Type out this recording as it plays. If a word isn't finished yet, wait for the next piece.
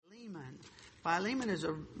Philemon is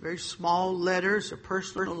a very small letter. It's a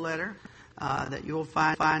personal letter that you will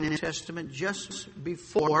find in the New Testament just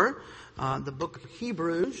before the book of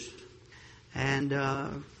Hebrews,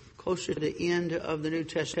 and closer to the end of the New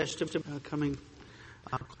Testament, coming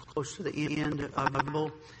close to the end of the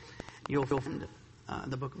Bible, you'll find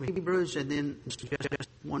the book of Hebrews, and then just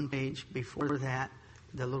one page before that,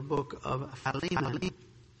 the little book of Philemon.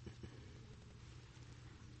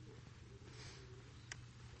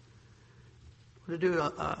 To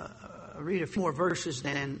do read a few more verses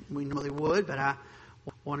than we normally would, but I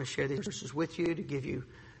want to share these verses with you to give you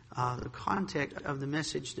the context of the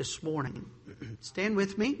message this morning. Stand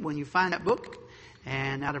with me when you find that book,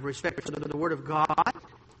 and out of respect for the Word of God,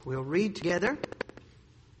 we'll read together.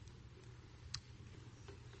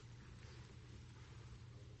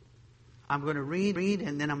 I'm going to read,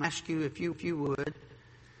 and then I'm going to ask you if you would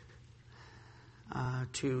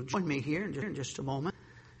to join me here in just a moment.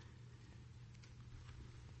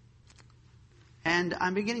 And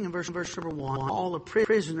I'm beginning in verse number 1. Paul, a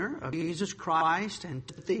prisoner of Jesus Christ, and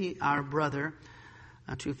Timothy, our brother,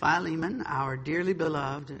 to Philemon, our dearly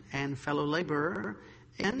beloved and fellow laborer,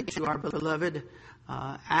 and to our beloved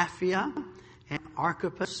Apphia and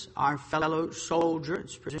Archippus, our fellow soldier.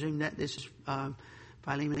 It's presumed that this is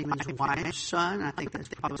Philemon's wife's son. I think that's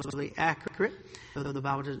probably accurate, though the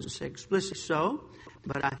Bible doesn't say explicitly so.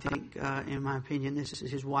 But I think, in my opinion, this is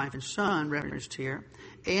his wife and son referenced here.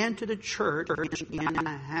 And to the church in the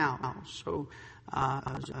house. So,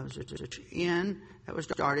 it was a church that was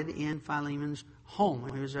started in Philemon's home.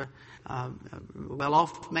 He was a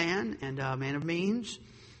well-off man and a man of means.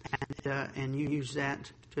 And you use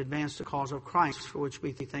that to advance the cause of Christ, for which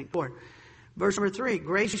we thank the Lord. Verse number 3,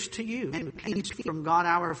 grace to you and peace from God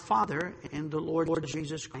our Father and the Lord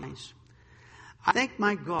Jesus Christ. I thank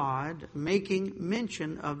my God, making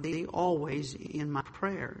mention of thee always in my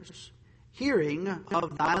prayers, hearing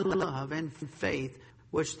of thy love and faith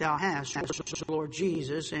which thou hast toward the Lord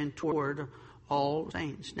Jesus and toward all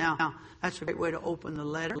saints. Now that's a great way to open the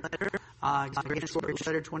letter.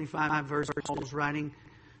 Letter 25, verse Paul's writing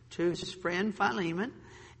to his friend Philemon,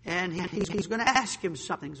 and he's going to ask him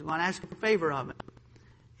something. He's going to ask him a favor of him.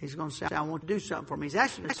 He's going to say, I want to do something for me. He's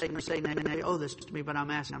actually going to say, they owe this to me, but I'm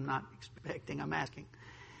asking. I'm not expecting. I'm asking.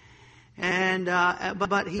 And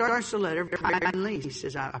but he starts the letter very kindly. He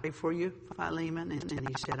says, I pray for you, Philemon. And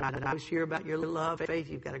he said, I was hear about your love, faith.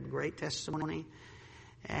 You've got a great testimony.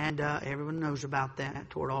 And everyone knows about that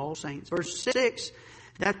toward all saints. Verse 6,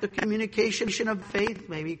 that the communication of faith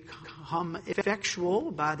may become effectual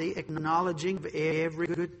by the acknowledging of every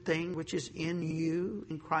good thing which is in you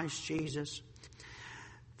in Christ Jesus.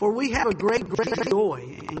 For we have a great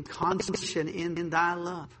joy and consolation in thy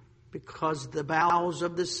love, because the bowels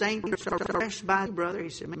of the saints are refreshed by thee, brother. He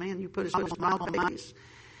said, man, you put a smile on my face,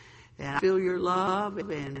 and I feel your love,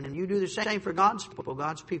 and you do the same for God's people.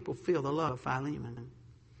 God's people feel the love of Philemon.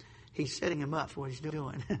 He's setting him up for what he's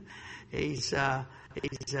doing. He's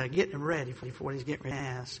getting him ready for what he's getting ready to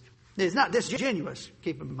ask. It's not disingenuous,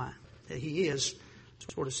 keep in mind, that he is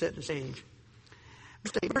sort of setting the stage.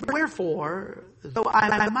 Wherefore, though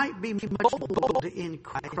I might be bold in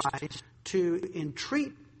Christ to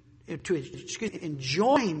enjoin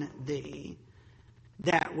thee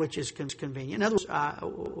that which is convenient. In other words,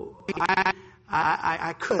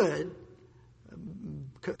 I could.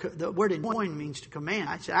 The word enjoin means to command.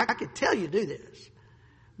 I said I could tell you to do this,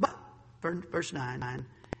 but verse 9,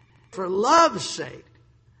 for love's sake,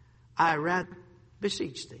 I rather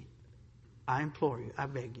beseech thee. I implore you. I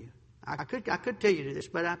beg you. I could tell you to do this,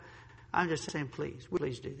 but I'm just saying, please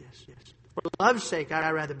do this. Yes. For love's sake, I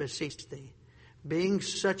rather beseech thee, being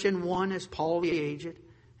such an one as Paul the aged,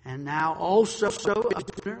 and now also a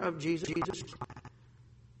prisoner of Jesus Christ.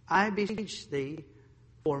 I beseech thee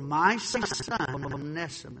for my son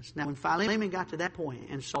Onesimus. Now, when Philemon got to that point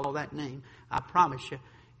and saw that name, I promise you,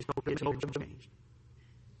 his whole changed.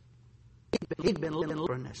 He'd been looking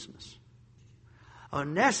for Onesimus.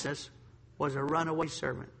 Onesimus was a runaway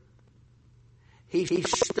servant. He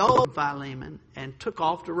stole Philemon and took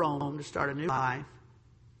off to Rome to start a new life,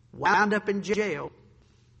 wound up in jail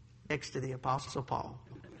next to the Apostle Paul.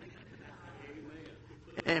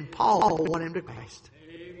 And Paul won him to Christ.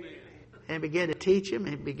 And began to teach him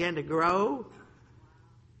and began to grow.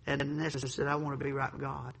 And Onesimus said, I want to be right with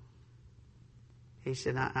God. He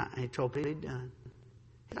said, he told Peter he'd done.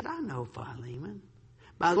 He said, I know Philemon.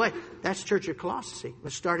 By the way, that's Church of Colossae.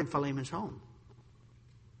 Let's start in Philemon's home.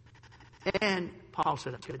 And Paul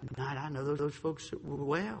said, good night. I know those folks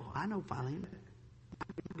well. I know Philemon. My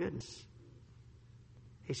goodness.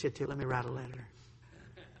 He said, let me write a letter.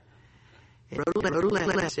 He wrote a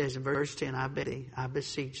letter, it says in verse 10, I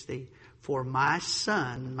beseech thee, for my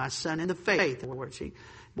son in the faith. In other words,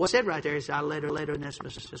 what he said right there is, I let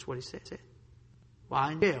Onesimus, that's what he said. While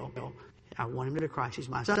in jail, I want him to Christ. He's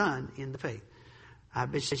my son in the faith. I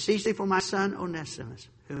beseech thee for my son Onesimus,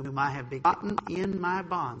 whom I have begotten in my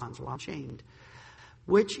bonds while chained,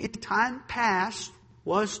 which in time past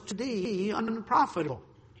was to thee unprofitable,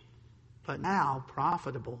 but now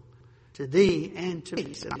profitable to thee and to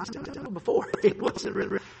me. Said, before it wasn't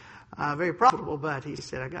really, very profitable, but he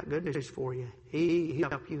said, I got good news for you. He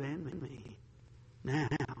helped you and me. Now,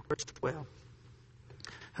 verse 12.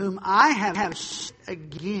 Whom I have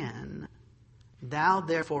again, thou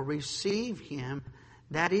therefore receive him,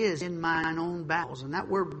 that is in mine own bowels. And that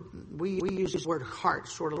word, we use this word heart,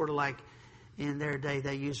 sort of like in their day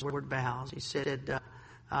they used the word bowels. He said,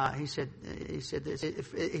 what did he say?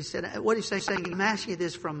 Saying, I'm asking you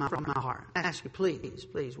this from my heart. I ask you, please,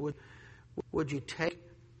 would you take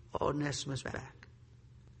Onesimus back?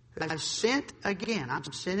 I've sent again. I'm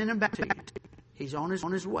sending him back to you. He's on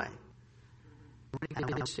his way.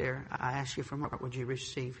 There, I ask you from my heart, would you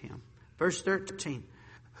receive him? Verse 13,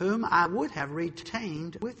 whom I would have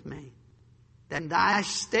retained with me, that in thy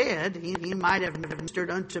stead he might have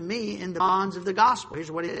ministered unto me in the bonds of the gospel.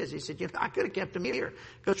 Here's what it is. He said, I could have kept him here.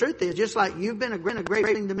 Because the truth is, just like you've been a great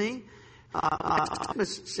thing to me,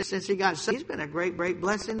 since he got saved, he's been a great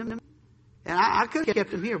blessing to me. And I could have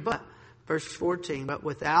kept him here, but, verse 14, but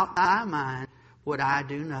without thy mind would I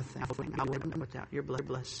do nothing. I wouldn't without your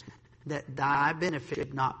blessing. That thy benefit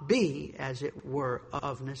should not be, as it were,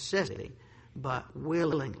 of necessity, but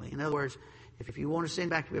willingly. In other words, if you want to send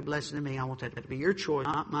back to be a blessing to me, I want that to be your choice,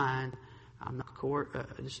 not mine. I'm not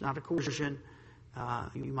it's not a coercion.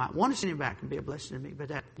 You might want to send him back and be a blessing to me, but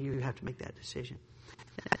you have to make that decision.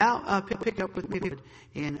 Now, pick up with me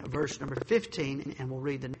in verse number 15, and we'll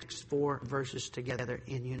read the next 4 verses together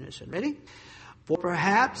in unison. Ready? For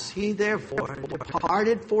perhaps he therefore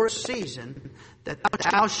departed for a season, that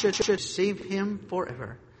thou shouldst receive him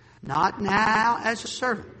forever, not now as a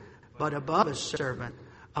servant, but above a servant,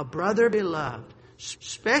 a brother beloved,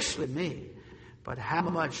 especially me, but how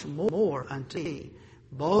much more unto thee,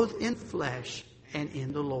 both in flesh and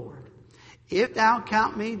in the Lord. If thou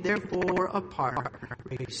count me therefore a partner,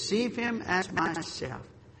 receive him as myself.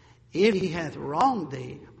 If he hath wronged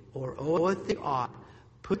thee, or oweth thee aught,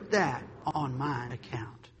 put that on mine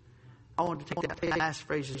account. I want to take that last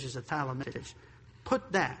phrase as a title message.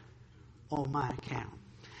 Put that on my account.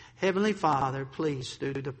 Heavenly Father, please,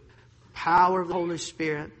 through the power of the Holy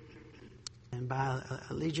Spirit and by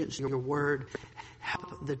allegiance to your word,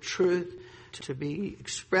 help the truth to be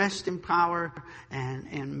expressed in power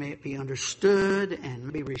and may it be understood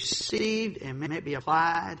and be received and may it be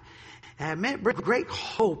applied. And may it bring great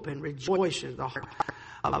hope and rejoicing to the heart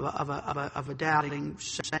of a doubting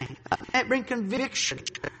saint. May it bring conviction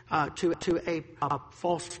to a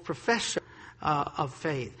false professor of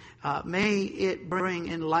faith. May it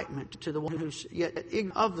bring enlightenment to the one who's yet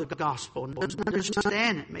ignorant of the gospel and doesn't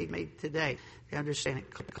understand it. May today they understand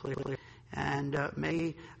it clearly. And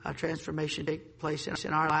may a transformation take place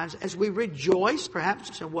in our lives as we rejoice,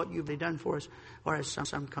 perhaps, in what you've done for us, or as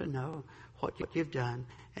some come to know what you've done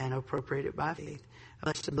and appropriate it by faith.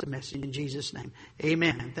 Bless the message in Jesus' name.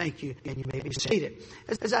 Amen. Thank you. And you may be seated.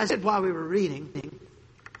 As I said while we were reading,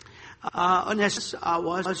 Onesimus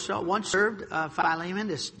was once served Philemon,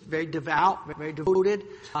 this very devout, very devoted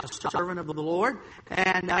servant of the Lord.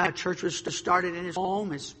 And a church was started in his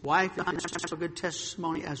home. His wife has a good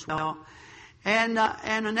testimony as well. And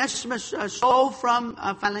Onesimus stole from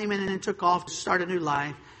Philemon and took off to start a new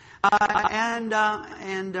life. And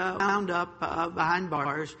wound up behind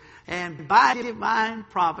bars, and by divine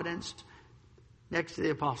providence, next to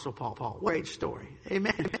the Apostle Paul. Great story.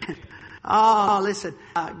 Amen. Oh, listen,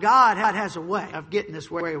 God has a way of getting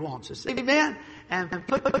us where He wants us. Amen. And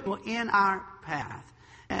put people in our path,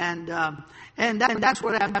 and that's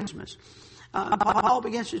what happens. Paul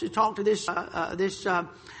begins to talk to this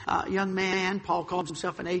young man. Paul calls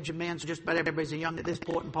himself an aged man, so just about everybody's young at this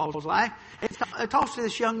point in Paul's life. He talks to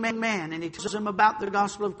this young man, and he tells him about the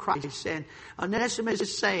gospel of Christ. And Onesimus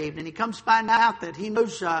is saved, and he comes to find out that he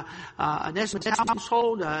knows Onesimus'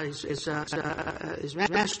 household, his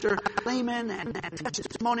master Philemon, and the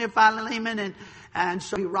testimony of Philemon, and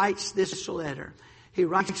so he writes this letter.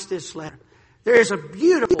 There is a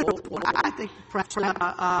beautiful, what I think perhaps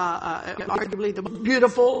arguably the most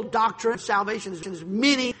beautiful doctrine of salvation. There's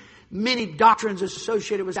many doctrines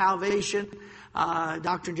associated with salvation.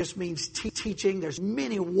 Doctrine just means teaching. There's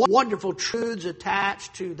many wonderful truths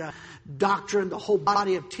attached to the doctrine, the whole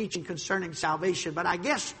body of teaching concerning salvation. But I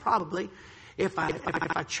guess probably if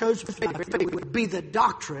I chose faith, it would be the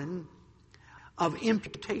doctrine of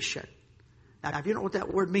imputation. Now, if you don't know what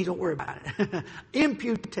that word means, don't worry about it.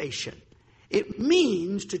 Imputation. It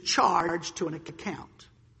means to charge to an account.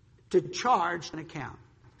 To charge an account.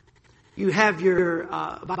 You have your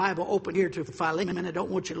Bible open here to Philemon. I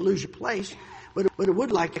don't want you to lose your place, but I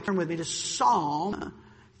would like to turn with me to Psalm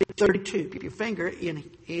 32. Keep your finger in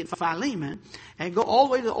Philemon and go all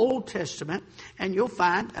the way to the Old Testament, and you'll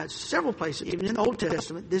find several places, even in the Old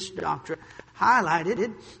Testament, this doctrine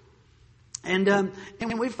highlighted. And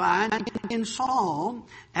we find in Psalm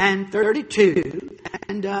 32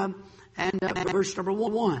 and verse number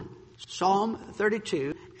 1. Psalm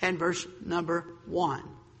 32 and verse number 1.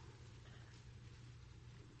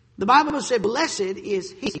 The Bible says, "Blessed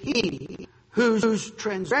is he whose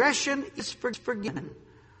transgression is forgiven,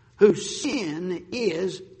 whose sin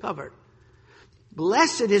is covered.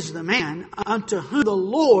 Blessed is the man unto whom the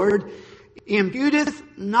Lord imputeth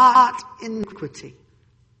not iniquity,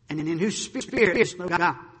 and in whose spirit is no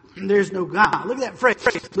God." There's no God. Look at that phrase.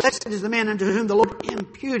 Blessed is the man unto whom the Lord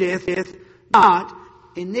imputeth not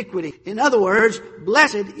iniquity. In other words,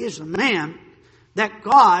 blessed is the man that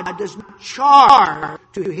God does not charge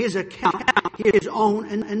to his account his own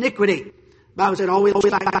iniquity. The Bible said, always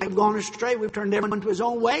like I've gone astray, we've turned everyone to his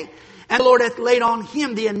own way, and the Lord hath laid on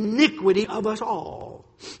him the iniquity of us all.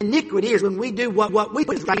 Iniquity is when we do what we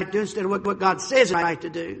think is right to do instead of what God says is right to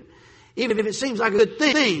do. Even if it seems like a good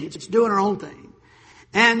thing, it's doing our own thing.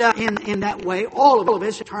 And in that way, all of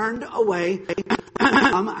us turned away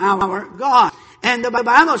from our God. And the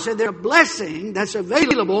Bible said there's a blessing that's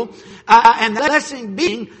available, and the blessing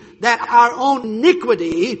being that our own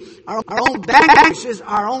iniquity, our own baggage,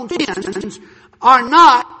 our own sins are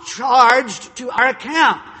not charged to our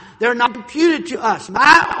account. They're not imputed to us.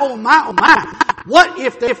 My, oh my. What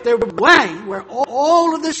if there were a way where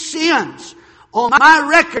all of the sins on my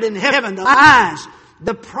record in heaven, the lies,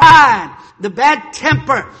 the pride, the bad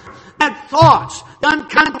temper, bad thoughts, the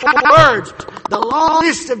unkind words, the long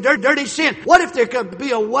list of dirty sin. What if there could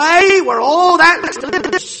be a way where all that list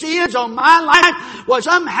of sins on my life was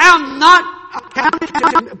somehow not accounted,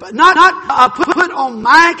 not put on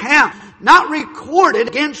my account, not recorded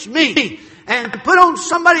against me, and put on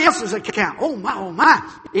somebody else's account? Oh my.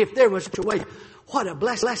 If there was such a way, what a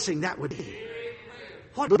blessing that would be.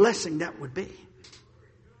 What a blessing that would be.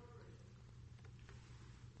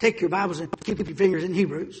 Take your Bibles and keep your fingers in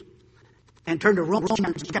Hebrews and turn to Romans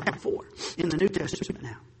chapter 4 in the New Testament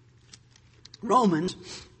now. Romans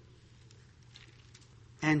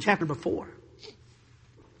and chapter number 4.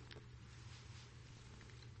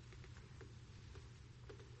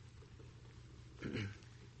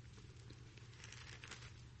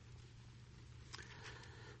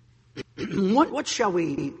 What shall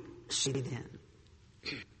we see then?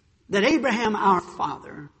 That Abraham our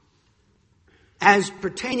father, as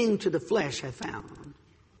pertaining to the flesh, hath found.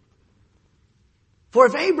 For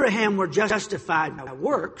if Abraham were justified by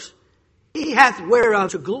works, he hath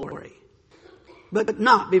whereof to glory, but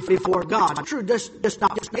not before God. True, just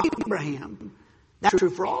not just Abraham. That's true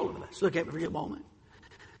for all of us. Look at it for a moment.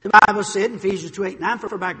 The Bible said in Ephesians 2:8-9,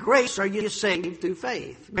 for by grace are you saved through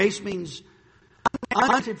faith. Grace means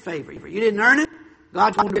unmerited favor. You didn't earn it.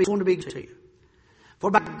 God's going to be good to you. For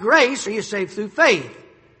by grace are you saved through faith.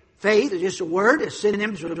 Faith is just a word. A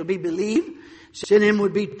synonym would be believe. Synonym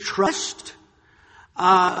would be trust.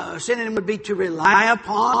 Synonym would be to rely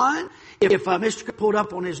upon. If Mr. pulled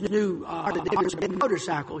up on his new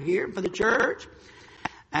motorcycle here for the church,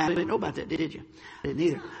 I didn't know about that, did you? I didn't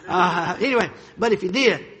either. Anyway, but if you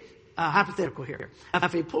did, hypothetical here.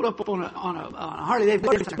 If he pulled up on a Harley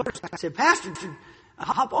Davidson motorcycle, I said, Pastor,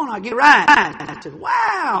 hop on, I'll get a ride. I said,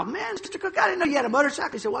 wow, man, Mr. Cook, I didn't know you had a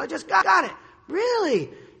motorcycle. He said, well, I just got it. Really?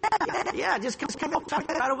 Yeah, just come up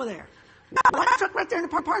right over there. That truck right there in the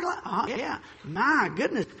parking lot? Yeah. My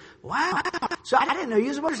goodness. Wow. So I didn't know you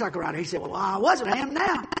was a motorcycle rider. He said, well, I wasn't. I am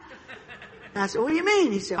now. And I said, what do you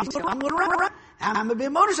mean? He said, I'm going to ride. I'm going to be a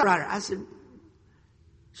motorcycle rider. I said,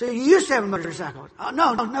 so you used to have a motorcycle?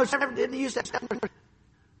 No, sir, never didn't use that.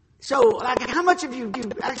 So, like, how much have you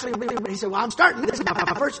actually been? He said, well, I'm starting this now,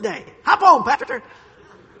 my first day. Hop on, Pastor.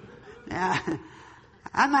 Yeah.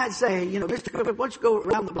 I might say, Mr. Cook, why don't you go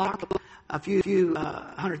around the block a few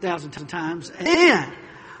 100,000 times, and then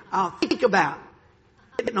I'll think about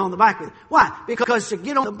getting on the bike with you. Why? Because to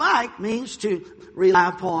get on the bike means to rely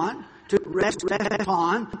upon, to rest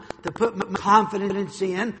upon, to put my confidence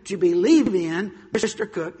in, to believe in Mr.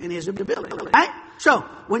 Cook and his ability. Right? So,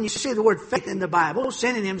 when you see the word faith in the Bible,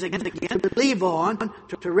 synonyms again, to believe on,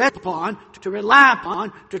 to rest upon, to rely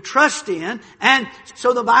upon, to trust in. And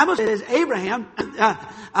so the Bible says Abraham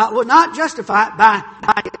was not justified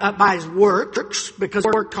by his works, because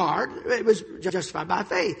he worked hard. It was justified by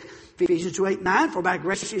faith. Ephesians 2:8-9, for by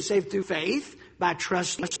grace you are saved through faith, by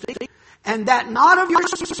trusting. And that not of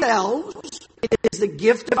yourselves, it is the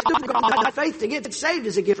gift of God. Faith to get saved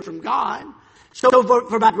is a gift from God. So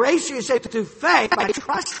for by grace you are saved through faith, by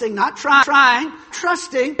trusting, not trying,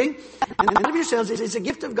 trusting, and none of yourselves is a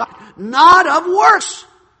gift of God, not of works.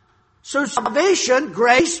 So salvation,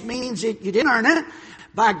 grace, means that you didn't earn it.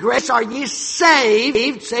 By grace are ye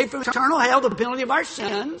saved from eternal hell, the penalty of our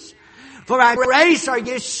sins. For by grace are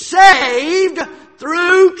ye saved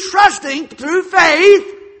through trusting, through faith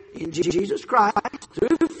in Jesus Christ,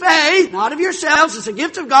 through faith, not of yourselves, it's a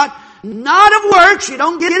gift of God, not of works. You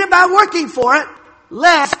don't get it by working for it,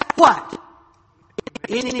 lest what?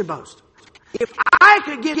 Any boast. If I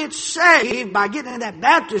could get saved by getting in that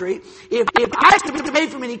baptistry, if I could be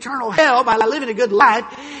saved from an eternal hell by living a good life,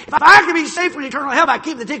 if I could be saved from eternal hell by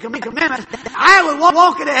keeping the Ten Commandments, I would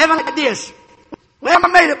walk into heaven like this. Well, I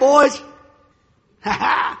made it, boys.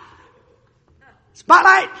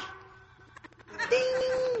 Spotlight.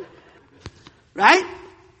 Ding. Right?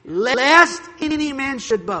 Lest any man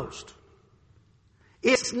should boast.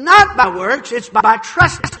 It's not by works, it's by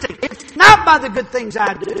trusting. It's not by the good things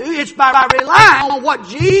I do, it's by relying on what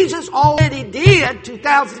Jesus already did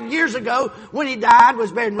 2,000 years ago when He died,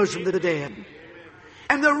 was buried, and rose from the dead.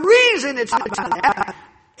 And the reason it's not by that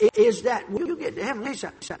is that when you get to heaven,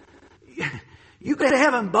 listen, you get to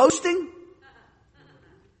heaven boasting.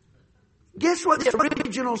 Guess what the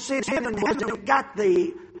original sin heaven hasn't got?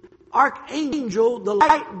 The archangel, the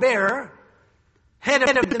light bearer, head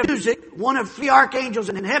of the music, one of 3 archangels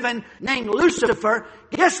in heaven named Lucifer.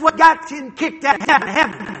 Guess what got him kicked out of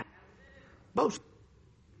heaven? Boast.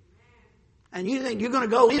 And you think you're going to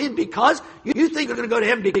go in because? You think you're going to go to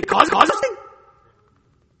heaven because of boasting?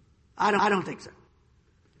 I don't think so.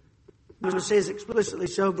 The Bible says explicitly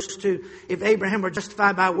so, verse 2, if Abraham were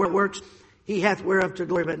justified by works, he hath whereof to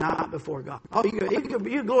glory, but not before God. Oh,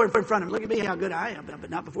 you glory in front of him. Look at me, how good I am, but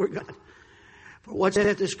not before God. For what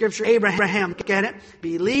saith the Scripture? Abraham, look at it,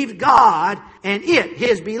 believed God, and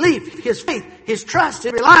his belief, his faith, his trust,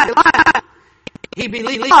 his reliance, he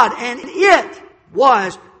believed God, and it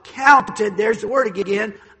was counted, there's the word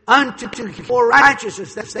again, unto for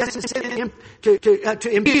righteousness. That's the synonym to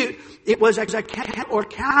impute. It was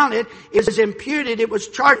counted. It was imputed. It was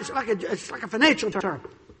charged. It's like a financial term.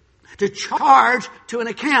 To charge to an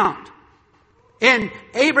account. And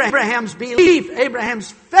Abraham's belief, Abraham's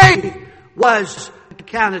faith was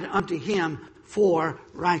counted unto him for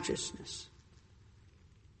righteousness.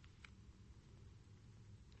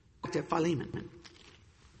 Look at Philemon.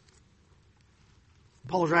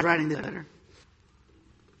 Paul's writing the letter.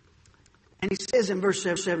 And he says in verse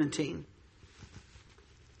 17,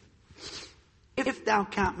 if thou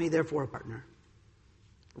count me therefore a partner,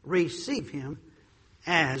 receive him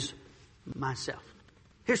as myself.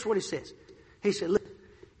 Here's what he says. He said, look,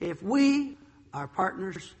 if we are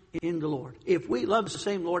partners in the Lord, if we love the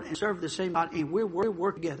same Lord and serve the same God, and we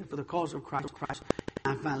work together for the cause of Christ,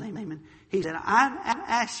 and finally, amen. He said, I'm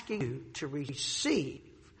asking you to receive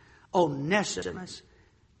Onesimus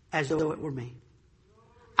as though it were me.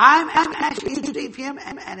 I'm asking you to receive him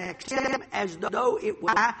and accept him as though it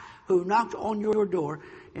was I who knocked on your door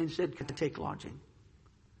and said, can I take lodging?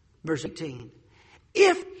 Verse 18.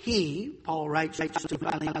 If he, Paul writes to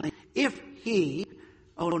Philemon, if he,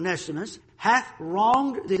 Onesimus, hath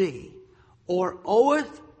wronged thee, or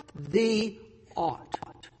oweth thee aught,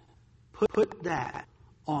 put that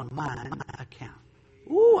on mine account.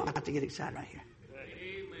 Ooh, I'm about to get excited right here.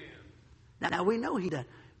 Amen. Now we know he done.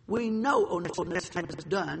 We know Onesimus has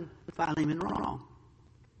done Philemon wrong.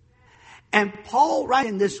 And Paul,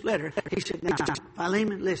 writing this letter, he said, now,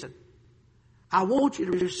 Philemon, listen. I want you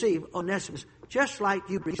to receive Onesimus just like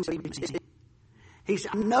you received him. He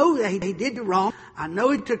said, I know that he did you wrong. I know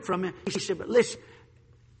he took from me. He said, but listen,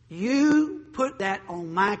 you put that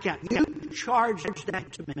on my account. You charge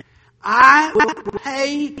that to me. I will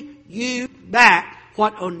pay you back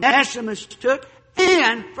what Onesimus took.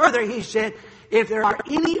 And further, he said, if there are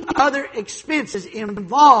any other expenses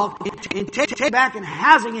involved in taking back and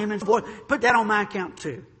housing him and so forth, put that on my account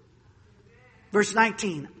too. Verse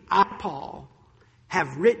 19, I, Paul,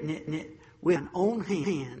 have written it with an own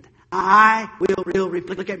hand. I will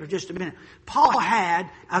repay. Look at it for just a minute. Paul had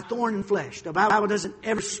a thorn in flesh. The Bible doesn't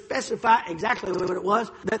ever specify exactly what it was.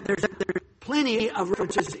 There's plenty of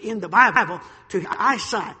references in the Bible to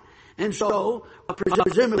eyesight. And so,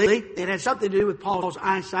 presumably, it had something to do with Paul's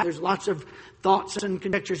eyesight. There's lots of thoughts and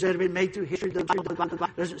conjectures that have been made through history.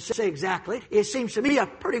 It doesn't say exactly. It seems to me a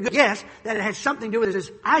pretty good guess that it had something to do with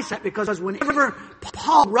his eyesight, because whenever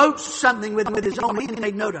Paul wrote something with his own hand, he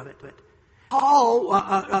made note of it. Paul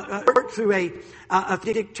worked through a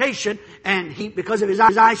dictation, and because of his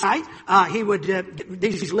eyesight, he would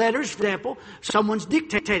these letters, for example, someone's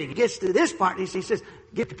dictating. He gets to this part, and he says,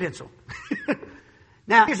 "Get the pencil."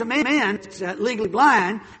 Now, here's a man that's legally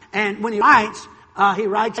blind, and when he writes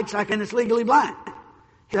like and it's legally blind.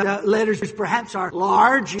 The letters perhaps are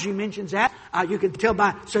large. She mentions that. You can tell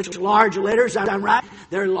by such large letters I'm right.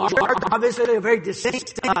 They're large. Obviously, they're very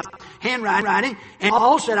distinct handwriting. And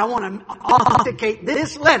Paul said, I want to authenticate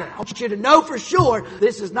this letter. I want you to know for sure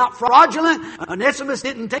this is not fraudulent. Onesimus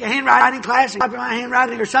didn't take a handwriting class and copy my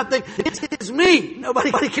handwriting or something. This is me.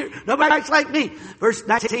 Nobody writes like me. Verse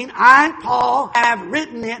 19, I, Paul, have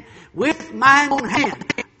written it with my own hand.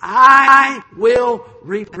 I will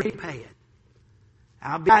repay it.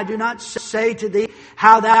 I do not say to thee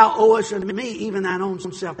how thou owest unto me, even thine own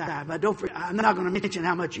self. But I'm not going to mention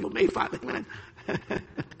how much you owe me, Philemon.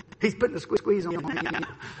 He's putting a squeeze on me.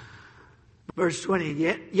 Verse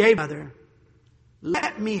 20, yea, brother,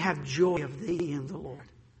 let me have joy of thee in the Lord.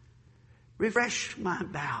 Refresh my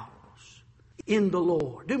bowels in the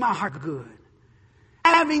Lord. Do my heart good.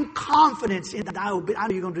 Having confidence in thy obedience. I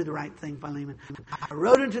know you're going to do the right thing, Philemon. I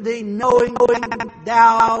wrote unto thee, knowing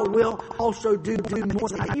thou wilt also do more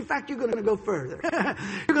than I. In fact, you're going to go further.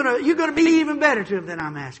 You're going to be even better to him than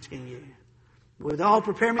I'm asking you. With all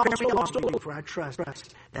prepare me also, for I trust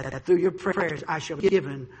that through your prayers I shall be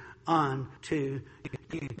given unto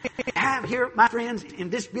you. I have here, my friends, in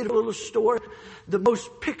this beautiful little story, the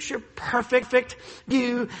most picture-perfect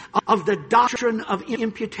view of the doctrine of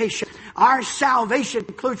imputation. Our salvation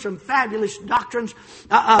includes some fabulous doctrines.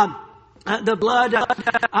 The blood,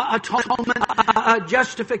 atonement,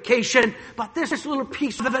 justification. But this little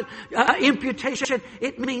piece of it, imputation,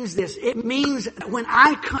 it means this. It means when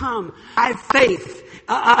I come by faith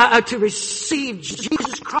to receive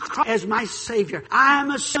Jesus Christ as my Savior,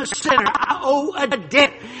 I'm a sinner. I owe a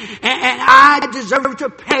debt. And I deserve to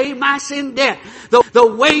pay my sin debt.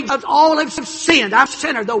 The wage of all have sinned. I'm a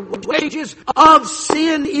sinner. The wages of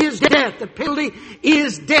sin is death. The penalty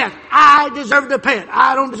is death. I deserve to pay it.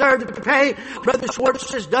 I don't deserve to pay. Brother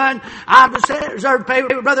Schwartz has done. I deserve to pay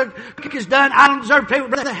what Brother Cook has done. I don't deserve to pay what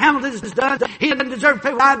Brother Hamilton has done. He doesn't deserve to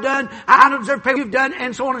pay what I've done. I don't deserve to pay what you've done,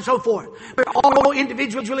 and so on and so forth. We're all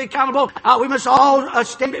individually accountable. We must all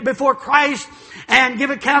stand before Christ and give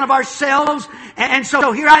account of ourselves. And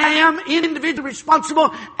so here I am, individually responsible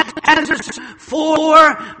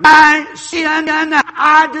for my sin, and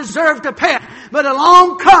I deserve to pay it. But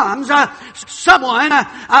along comes someone,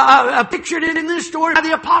 pictured in this story by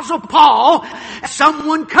the Apostle Paul.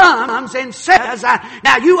 Someone comes and says,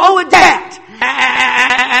 now you owe a debt.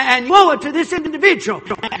 And you owe it to this individual.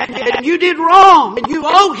 And you did wrong. And you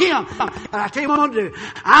owe him. But I tell you what I'm going to do.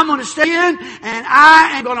 I'm going to stay in and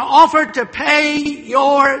I am going to offer to pay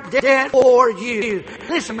your debt for you.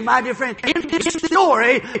 Listen, my dear friend. In this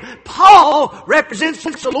story, Paul represents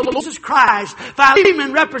the Lord Jesus Christ.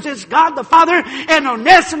 Philemon represents God the Father. And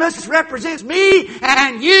Onesimus represents me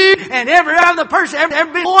and you and every other person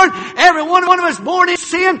ever been born. Every one of us born in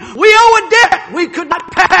sin. We owe a debt we could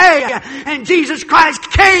not pay. And Jesus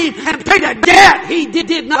Christ came and paid a debt he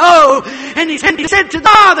did not owe. And he said to the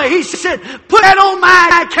Father, he said, put that on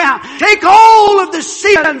my account. Take all of the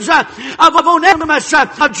sins of Onesimus,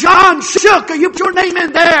 of John Shook, you put your name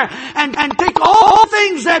in there, and take all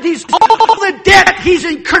things that all the debt he's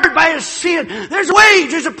incurred by his sin. There's a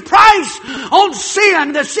wage, there's a price on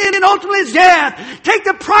sin. The sin ultimately is death. Take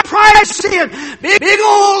the price of sin, big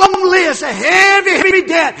old long list, a heavy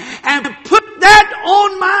debt, and put that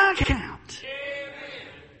on my account.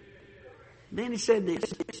 Then he said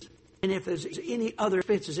this, and if there's any other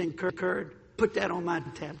expenses incurred, put that on my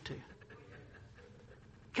tab too.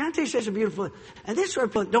 Can I tell you such a beautiful, and this sort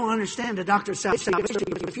of people don't understand the doctrine of salvation,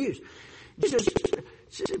 get confused.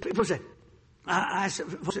 People say,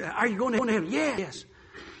 are you going to heaven? Yes.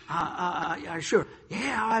 Are you sure?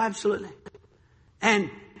 Yeah, absolutely. And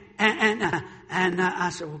I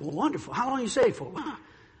said, well, wonderful. How long are you saved for? Well,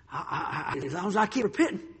 as long as I keep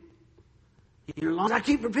repenting. As long as I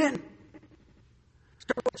keep repenting.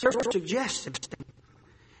 Suggestion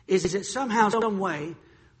is that somehow, some way,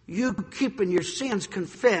 you keeping your sins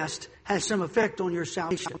confessed has some effect on your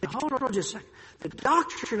salvation. Hold on just a second. The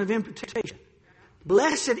doctrine of imputation.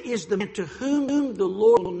 Blessed is the man to whom the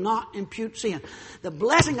Lord will not impute sin. The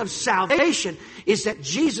blessing of salvation is that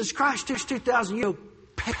Jesus Christ 2,000 years ago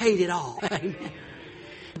paid it all.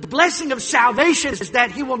 The blessing of salvation is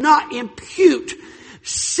that He will not impute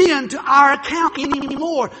sin to our account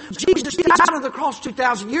anymore. Jesus died on the cross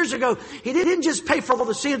 2,000 years ago. He didn't just pay for all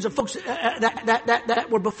the sins of folks that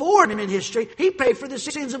were before Him in history. He paid for the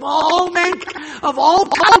sins of all mankind, of all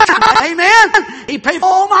time. Amen. He paid for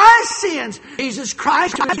all my sins. Jesus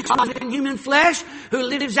Christ, who is in human flesh, who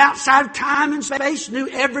lives outside of time and space, knew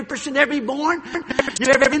every person ever born, knew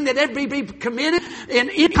everything that ever be committed in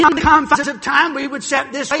the confines of time. We would say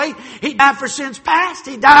it this way: He died for sins past.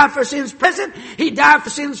 He died for sins present. He died for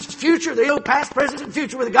sins future, the old, past, present, and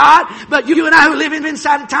future with God. But you and I who live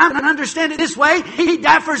inside of time and understand it this way: He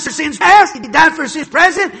died for sins past, He died for sins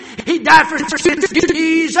present, He died for sins future.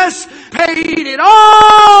 Jesus paid it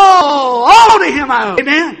all to Him I owe.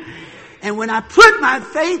 Amen. And when I put my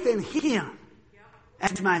faith in Him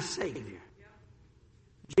as my Savior,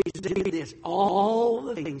 Jesus did this. All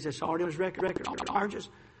the things that's already on His record, all the charges,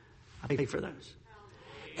 I pay for those.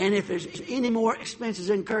 And if there's any more expenses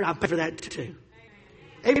incurred, I'll pay for that too.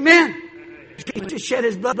 Amen. He shed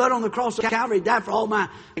His blood on the cross of Calvary. He died for all my,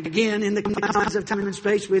 again, in the confines of time and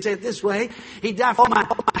space, we say it this way: He died for all my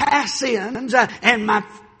past sins and my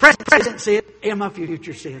present sins and my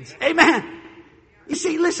future sins. Amen. You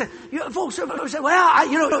see, listen, folks say, well,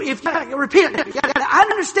 if you repent, I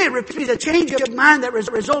understand repent is a change of mind that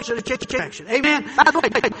results in a change of action. Amen. By the way,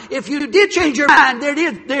 if you did change your mind,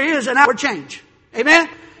 there is an outward change. Amen.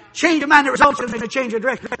 Change of mind that results in a change of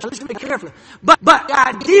direction. So listen to me carefully. But the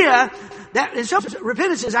idea that in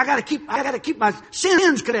repentance is I got to keep my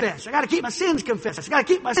sins confessed. I got to keep my sins confessed. I got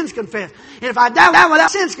to keep my sins confessed. And if I die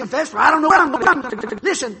without sins confessed, I don't know what I'm going to do.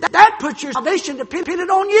 Listen, that puts your salvation dependent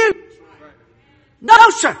on you. No,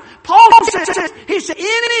 sir. Paul says, he said,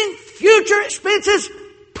 any future expenses,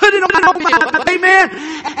 put it on my life. Amen.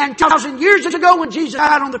 And 2,000 years ago, when Jesus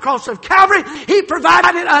died on the cross of Calvary, He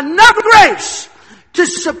provided enough grace to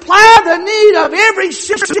supply the need of every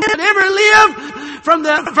sinner that ever lived from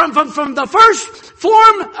the first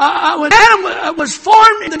form when Adam was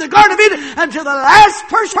formed in the Garden of Eden until the last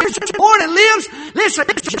person born and lives. Listen,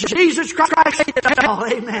 Jesus Christ paid it all.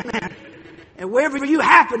 Amen. And wherever you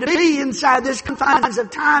happen to be inside this confines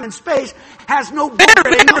of time and space has no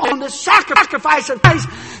bearing on the sacrifice of Christ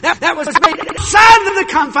that was made outside of the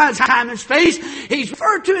confines of time and space. He's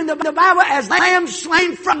referred to in the Bible as Lamb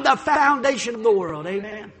slain from the foundation of the world.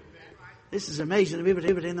 Amen. This is amazing to be able to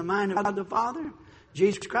live it in the mind of God the Father.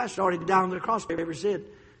 Jesus Christ already died on the cross. Ever said,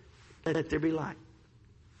 "Let there be light."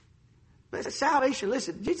 But salvation,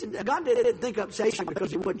 listen, God didn't think up salvation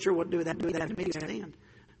because He wasn't sure what to do with that to me at the end.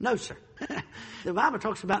 No, sir. The Bible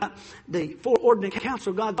talks about the foreordinate counsel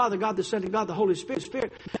of God, Father, God the Son, and God the Holy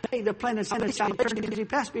Spirit. The plan of salvation He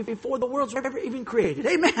passed before the world's ever even created.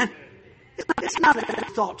 Amen. It's not a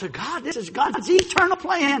thought to God. This is God's eternal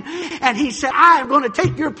plan. And He said, I am going to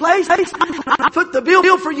take your place. I'm going to put the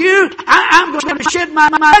bill for you. I'm going to shed my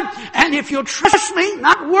blood. And if you'll trust me,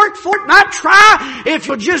 not work for it, not try, if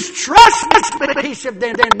you'll just trust me, He said,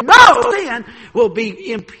 then no sin will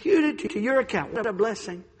be imputed to your account. What a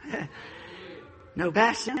blessing. No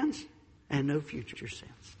past sins and no future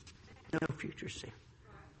sins. No future sin.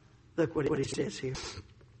 Look what He says here.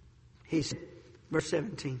 He said, verse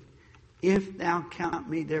 17, if thou count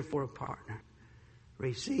me therefore a partner,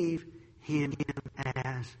 receive him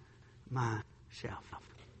as myself.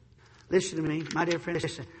 Listen to me, my dear friends.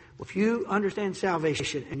 Listen. If you understand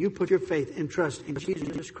salvation and you put your faith and trust in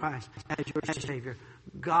Jesus Christ as your Savior,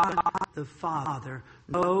 God the Father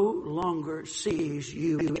no longer sees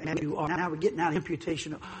you as you are. Now we're getting out of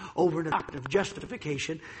imputation over the doctrine of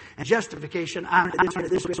justification. And justification, I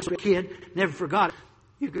learned this as a kid, never forgot it.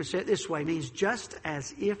 You could say it this way, means just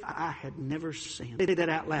as if I had never sinned. Say that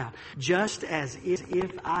out loud. Just as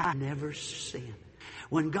if I never sinned.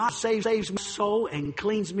 When God saves my soul and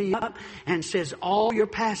cleans me up and says all your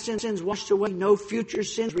past sins washed away, no future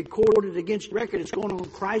sins recorded against record, it's going on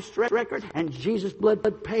Christ's record, and Jesus' blood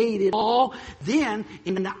paid it all, then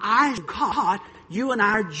in the eyes of God, you and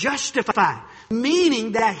I are justified.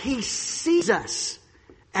 Meaning that He sees us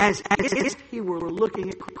as if He were looking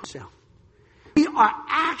at Himself. We are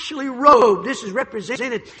actually robed. This is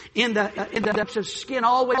represented in the depths of skin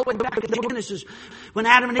all the way back to Genesis, when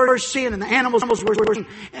Adam and Eve first sinned and the animals were sin,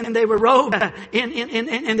 and they were robed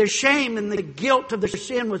in their shame, and the guilt of their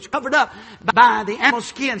sin was covered up by the animal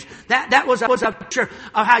skins. That was a picture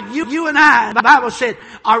of how you and I, the Bible said,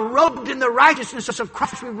 are robed in the righteousness of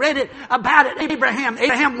Christ. We read it about it.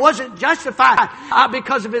 Abraham wasn't justified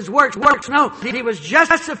because of his works. No, he was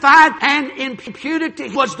justified and imputed to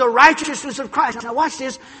him was the righteousness of Christ. Now watch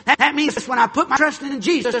this. That means when I put my trust in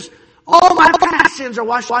Jesus, all my past sins are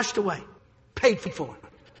washed away. Paid for.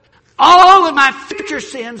 All of my future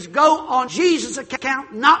sins go on Jesus'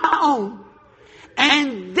 account, not my own.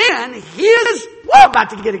 And then we're about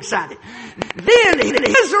to get excited. Then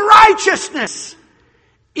His righteousness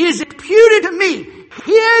is imputed to me.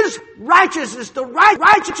 His righteousness, the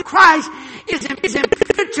righteous Christ, is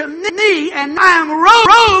imputed to me, and I am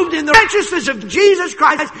robed in the righteousness of Jesus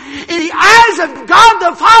Christ in the eyes of God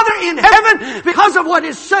the Father in heaven because of what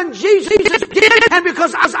His Son Jesus did, and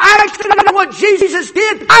because I acted what Jesus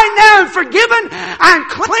did. I now am forgiven, I'm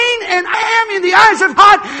clean, and I am in the eyes of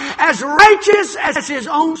God as righteous as His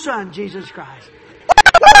own Son, Jesus Christ.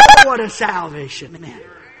 What a salvation, man.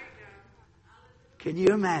 Can you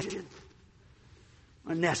imagine?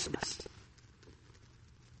 Onesimus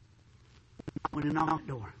went and knocked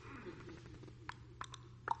the door.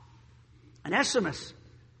 Onesimus,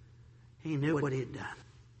 he knew what he had done.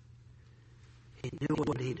 He knew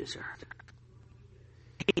what he deserved.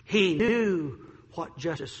 He knew what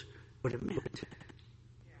justice would have meant.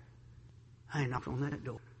 I knocked on that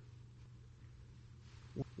door.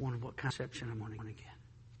 Wonder what conception I'm going to get.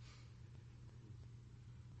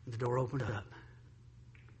 The door opened up.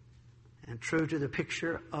 And true to the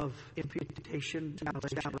picture of imputation, I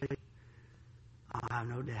have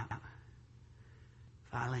no doubt,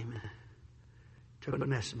 Philemon took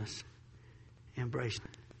Onesimus, embraced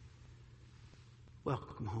him.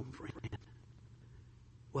 Welcome home, friend.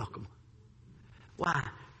 Welcome. Why?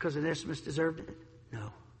 Because Onesimus deserved it?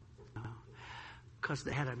 No. Because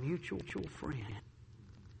they had a mutual friend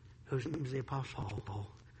whose name is the Apostle Paul.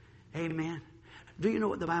 Amen. Do you know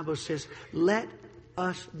what the Bible says? Let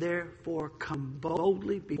us therefore come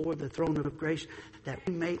boldly before the throne of grace, that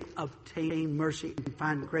we may obtain mercy and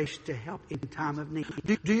find grace to help in time of need.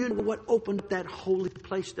 Do you know what opened up that holy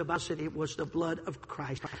place? The Bible said it was the blood of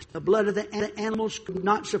Christ. The blood of the animals could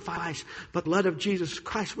not suffice, but the blood of Jesus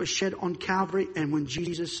Christ was shed on Calvary, and when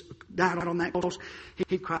Jesus died on that cross,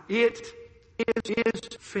 He cried, "It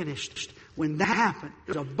is finished." When that happened,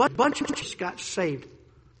 there's a bunch of us got saved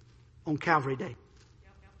on Calvary Day.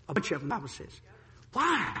 A bunch of them, the Bible says.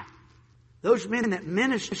 Why? Those men that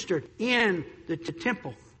ministered in the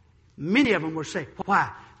temple, many of them were saved. Why?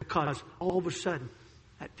 Because all of a sudden,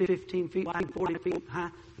 at 15 feet wide, 40 feet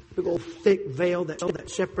high, big old thick veil that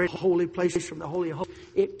separated the holy places from the Holy of Holies,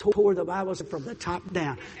 it tore, the Bible said, from the top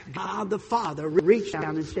down. God the Father reached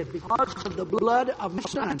down and said, because of the blood of my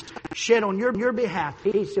Son shed on your behalf,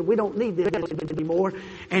 He said, we don't need this anymore.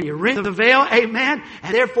 And He rent the veil, amen,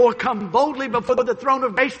 and therefore come boldly before the throne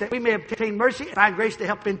of grace, that we may obtain mercy and find grace to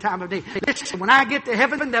help in time of need. Listen, when I get to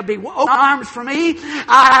heaven, there'll be open arms for me.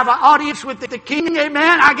 I have an audience with the King,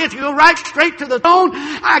 amen. I get to go right straight to the throne.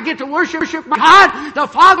 I get to worship my God. The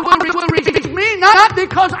Father will receive me, not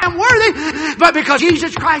because I'm worthy, but because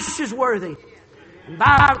Jesus Christ is worthy.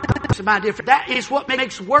 My dear friend, that is what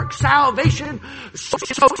makes work salvation so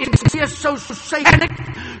insidious, so satanic,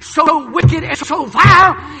 so wicked, and so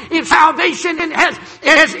vile. If salvation has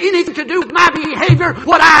anything to do with my behavior,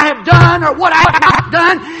 what I have done or what I have not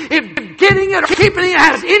done, if getting it or keeping it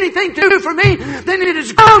has anything to do for me, then it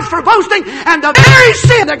is grounds for boasting, and the very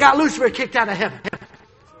sin that got Lucifer kicked out of heaven,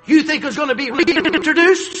 you think is going to be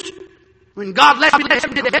reintroduced? When God left me to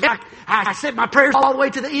heaven, I said my prayers all the way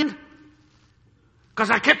to the end? Because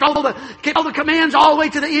I kept all the commands all the way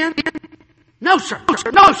to the end? No, sir.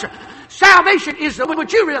 No, sir. Salvation is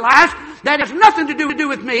what you realize that has nothing to do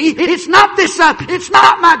with me. It's not this, it's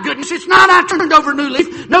not my goodness. It's not I turned over a new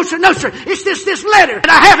leaf. No, sir. It's this letter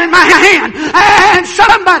that I have in my hand. And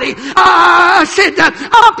somebody, said,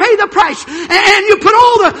 I'll pay the price. And you put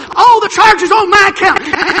all the charges on my account.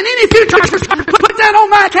 And any future charges, put that on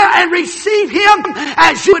my account and receive Him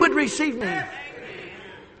as you would receive me.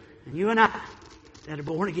 And you and I, that are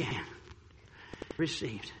born again,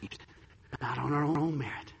 received, not on our own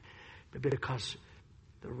merit, but because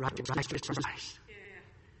the righteousness of Christ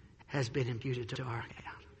has been imputed to our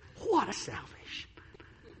account. What a salvation.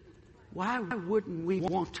 Why wouldn't we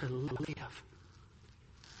want to live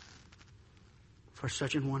for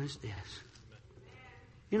such an one as this?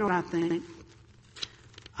 You know what I think?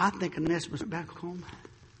 I think Onesimus went back home,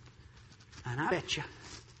 and I bet you,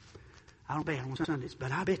 I don't bet on Sundays,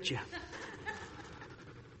 but I bet you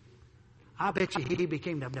he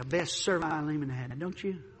became the best servant Philemon had, don't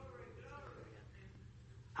you?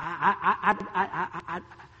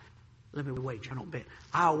 Let me wager. I don't bet.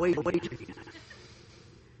 I'll wager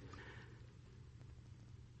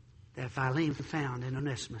that Philemon found in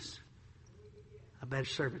Onesimus a better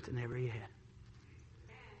servant than ever he had.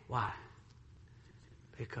 Why?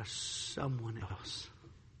 Because someone else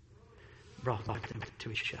brought them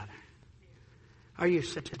to each other. Are you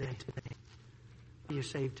saved today? Are you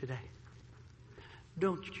saved today?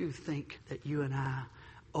 Don't you think that you and I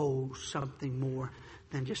owe something more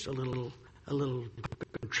than just a little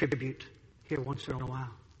tribute here once in a while?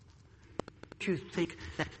 Don't you think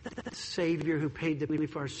that the Savior who paid the penalty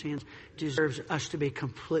for our sins deserves us to be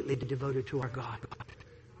completely devoted to our God?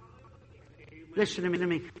 Listen to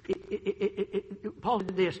me. Paul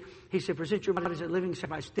did this. He said, present your bodies as a living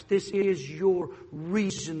sacrifice. This is your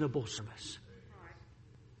reasonable service.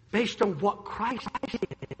 Based on what Christ did.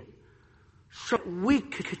 So we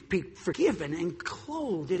could be forgiven and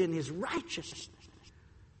clothed in His righteousness.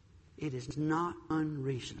 It is not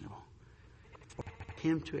unreasonable for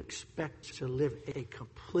Him to expect us to live a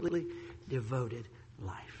completely devoted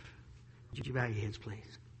life. Would you bow your heads,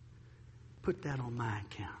 please? Put that on my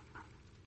account.